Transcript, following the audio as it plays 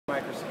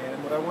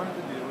what I wanted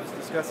to do was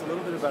discuss a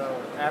little bit about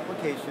our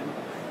application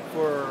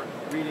for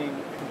reading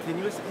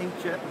continuous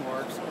inkjet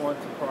marks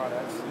onto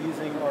products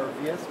using our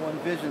VS-1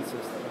 vision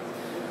system.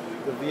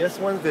 The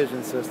VS-1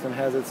 vision system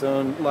has its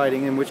own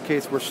lighting, in which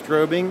case we're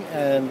strobing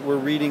and we're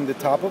reading the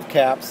top of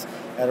caps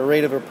at a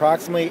rate of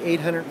approximately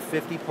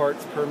 850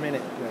 parts per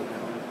minute right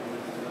now.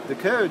 The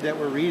code that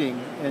we're reading,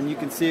 and you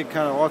can see it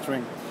kind of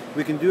altering,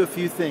 we can do a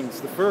few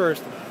things. The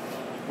first,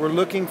 we're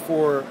looking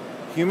for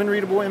human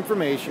readable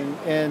information,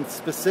 and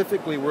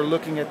specifically we're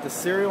looking at the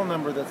serial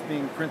number that's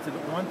being printed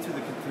onto the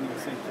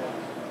continuous inkjet,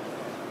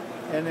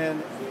 and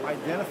then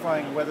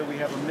identifying whether we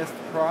have a missed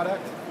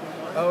product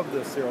of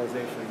the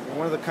serialization. And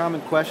one of the common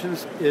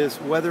questions is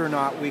whether or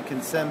not we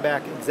can send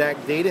back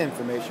exact data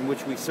information,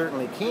 which we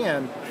certainly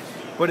can,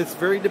 but it's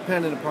very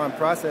dependent upon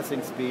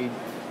processing speed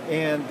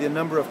and the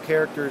number of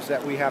characters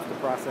that we have to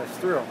process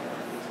through.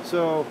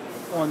 So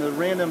on the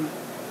random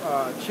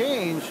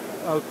change,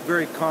 a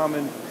very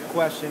common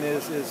question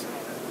is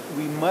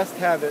we must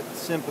have it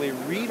simply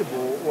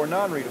readable or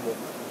non-readable.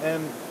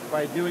 And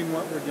by doing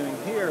what we're doing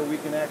here, we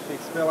can actually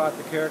spell out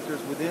the characters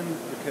within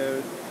the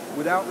code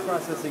without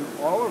processing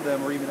all of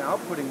them or even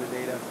outputting the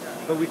data,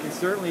 but we can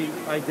certainly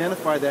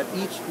identify that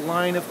each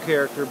line of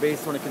character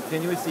based on a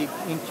continuous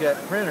inkjet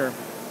printer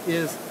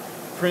is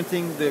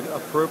printing the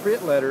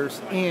appropriate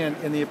letters and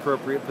in the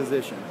appropriate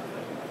position.